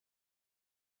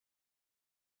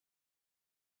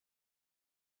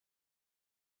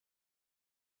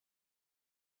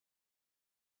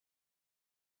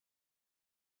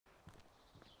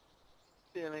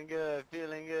Feeling good,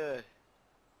 feeling good.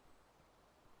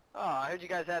 Oh, I heard you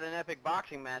guys had an epic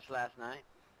boxing match last night.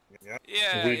 Yep.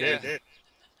 Yeah, we yeah. did.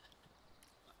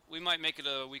 We might make it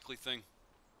a weekly thing.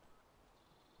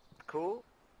 Cool.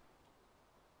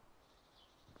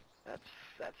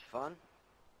 That's fun.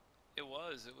 It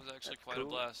was actually That's quite cool. a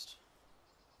blast.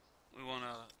 We want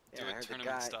to do I it heard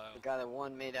tournament style. The guy that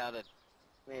won made out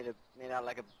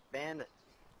like a bandit.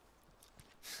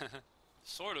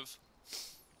 Sort of.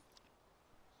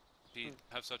 He'd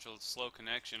have such a slow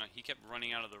connection. He kept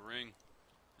running out of the ring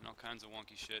and all kinds of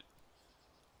wonky shit.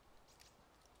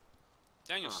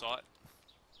 Daniel saw it.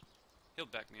 He'll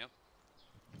back me up.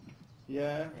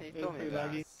 Yeah, He it was told me pretty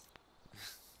about laggy. it.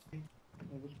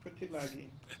 It was pretty laggy.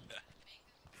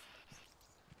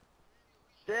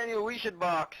 Daniel, we should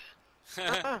box.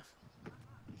 Okay,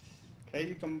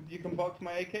 you can box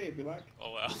my AK if you like.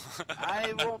 Oh well.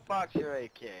 I won't box your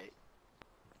AK.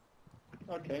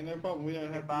 Okay, no problem. We don't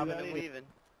You're have to do bobbing that and either. weaving.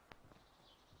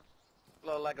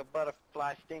 Flow like a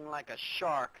butterfly, sting like a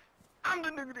shark. I'm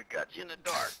the nigga that got you in the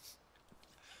dark.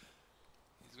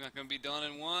 He's not going to be done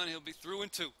in one. He'll be through in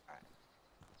two.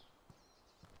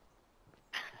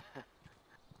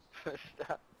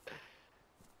 Stop.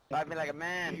 Fight me like a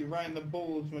man. You right in the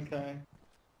balls, McKay.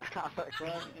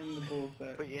 Right in the balls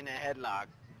there. Put you in a headlock.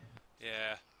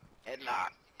 Yeah. Headlock.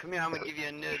 Come here, I'm gonna give you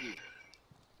a noogie.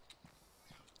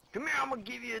 Come here, I'm gonna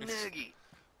give you a noogie.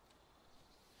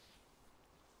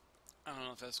 I don't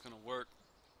know if that's going to work.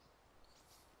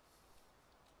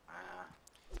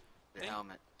 The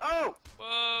helmet. Oh!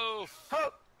 Whoa!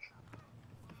 Oh!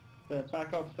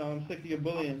 Back off, son. I'm sick of your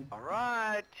bullying.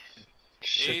 Alright.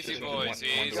 Easy, boys,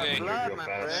 easy. Blood, my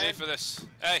friend. Ready for this.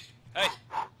 Hey, hey.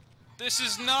 This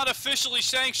is not officially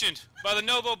sanctioned by the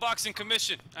Novo Boxing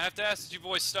Commission. I have to ask that you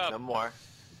boys stop. No more.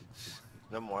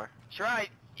 No more. That's right.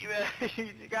 You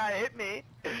gotta hit me.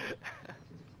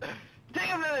 Take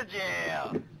him to the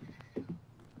jail.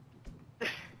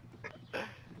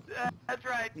 That's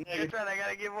right. That's right. I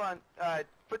gotta give one. Alright,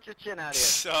 put your chin out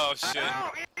here. Oh, shit.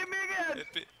 Oh, hit me again.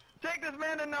 Take this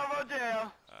man to Novo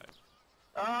jail.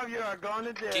 Oh, you are going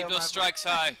to jail. Keep those strikes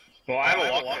high. Well, I have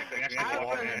a walk. I'm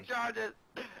pressing charges.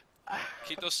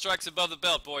 Keep those strikes above the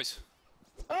belt, boys.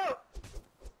 Oh!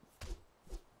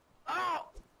 Oh!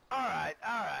 Alright,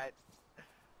 alright.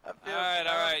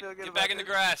 Alright. Get back in the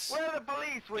grass. Where are the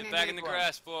police when Get you back need in the one?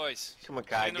 grass, boys. Come on, Get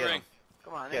Kai, in the get ring. him.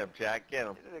 Come on, Get him, Jack, get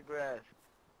him. Get in the grass.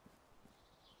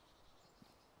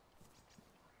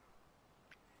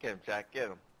 Get him, Jack, get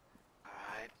him.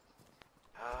 Alright.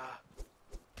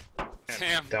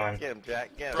 Damn. Done. Get him,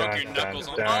 Jack, get him. Broke your knuckles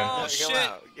on. done. Oh, Get him shit.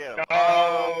 out, get him.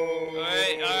 Oh!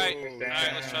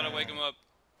 Alright, let's try to wake him up.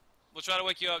 We'll try to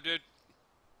wake you up, dude.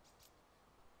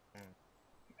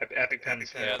 Epic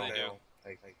pens. Yeah, they do.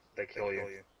 They kill you.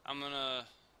 I'm gonna...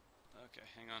 Okay,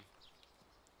 hang on.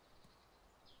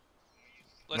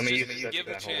 Let Let's me just use give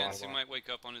him a that. Hold on, chance. He hold on. might wake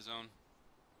up on his own.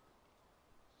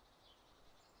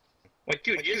 Wait,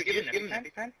 dude, you give him an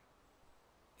epic pen?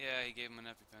 Yeah, he gave him an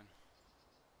EpiPen.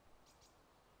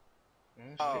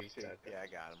 Oh, He's shit. dead. Yeah, I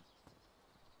got him.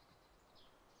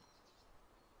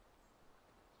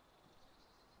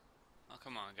 Oh,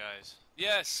 come on, guys.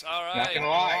 Yes, alright. Not gonna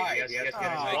lie. Yes, Wake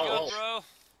Oh. up,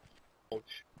 bro.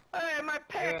 Hey, my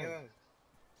pet!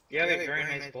 You have a very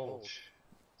nice bulge.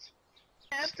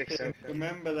 Sticks out.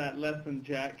 Remember that lesson,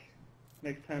 Jack.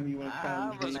 Next time you want to Ah,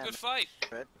 challenge It was me. a good fight.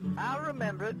 I'll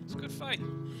remember it. It's a good fight.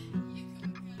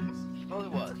 Suppose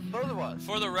it was. Suppose it was.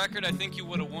 For the record, I think you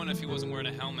would have won if he wasn't wearing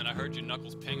a helmet. I heard your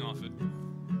knuckles ping off it.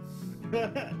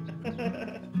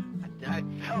 I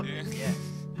felt it, yes.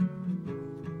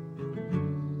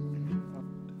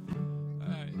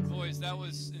 Alright, boys, that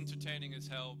was entertaining as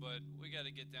hell, but we gotta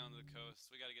get down to the coast.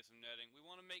 We gotta get some netting. We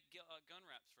want to make gun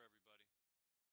wraps for everybody.